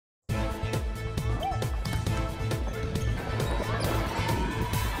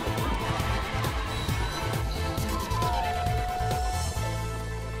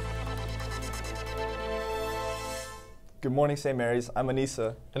Good morning, St. Mary's. I'm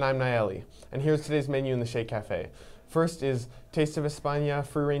Anissa. And I'm Nayeli. And here's today's menu in the Shea Cafe. First is Taste of España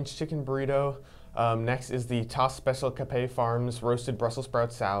free-range chicken burrito. Next is the Toss Special Capé Farms roasted Brussels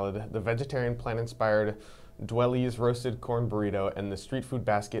sprout salad, the vegetarian plant-inspired Dwelly's roasted corn burrito, and the street food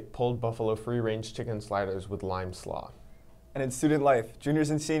basket pulled buffalo free-range chicken sliders with lime slaw. And in student life,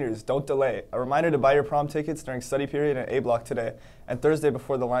 juniors and seniors, don't delay. A reminder to buy your prom tickets during study period at A Block today and Thursday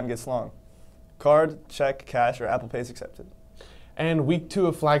before the line gets long. Card, check, cash, or Apple Pay is accepted. And week 2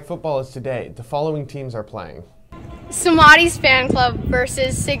 of flag football is today. The following teams are playing. Samadi's Fan Club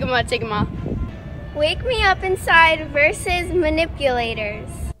versus Sigma Sigma. Wake Me Up Inside versus Manipulators.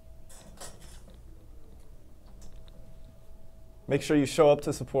 Make sure you show up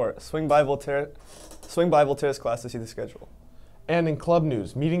to support. Swing by Voltaire's class to see the schedule. And in club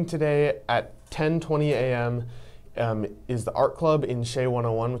news, meeting today at 10:20 a.m. Is the Art Club in Shea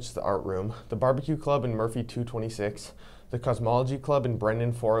 101, which is the art room, the Barbecue Club in Murphy 226, the Cosmology Club in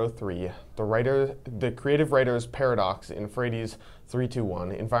Brendan 403, the Creative Writers Paradox in Frady's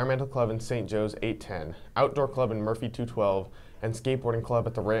 321, Environmental Club in St. Joe's 810, Outdoor Club in Murphy 212, and Skateboarding Club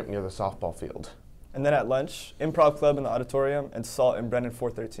at the ramp near the softball field. And then at lunch, Improv Club in the auditorium and Salt in Brendan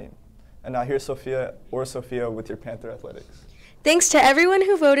 413. And now here's Sophia with your Panther Athletics. Thanks to everyone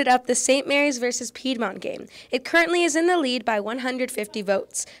who voted up the St. Mary's versus Piedmont game. It currently is in the lead by 150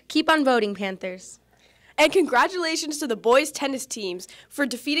 votes. Keep on voting, Panthers. And congratulations to the boys' tennis teams for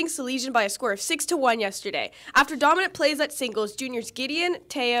defeating Salesian by a score of 6-1 yesterday. After dominant plays at singles, juniors Gideon,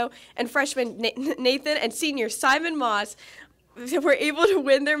 Teo, and freshmen Nathan and senior Simon Moss were able to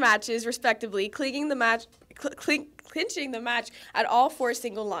win their matches respectively, clinching the match at all 4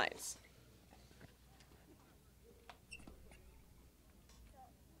 single lines.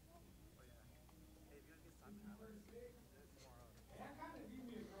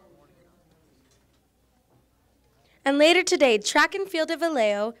 And later today, track and field of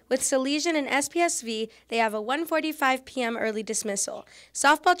Vallejo with Salesian and SPSV, they have a 1:45 p.m. early dismissal.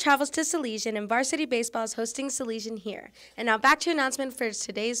 Softball travels to Salesian and varsity baseball is hosting Salesian here. And now back to announcement for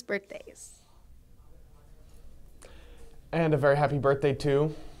today's birthdays. And a very happy birthday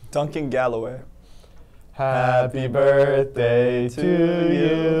to Duncan Galloway. Happy birthday to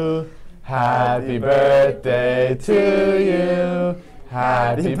you. Happy birthday to you.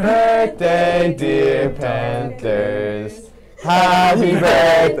 Happy birthday, dear Panthers. Happy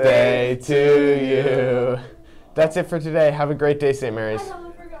birthday to you. That's it for today. Have a great day, St. Mary's.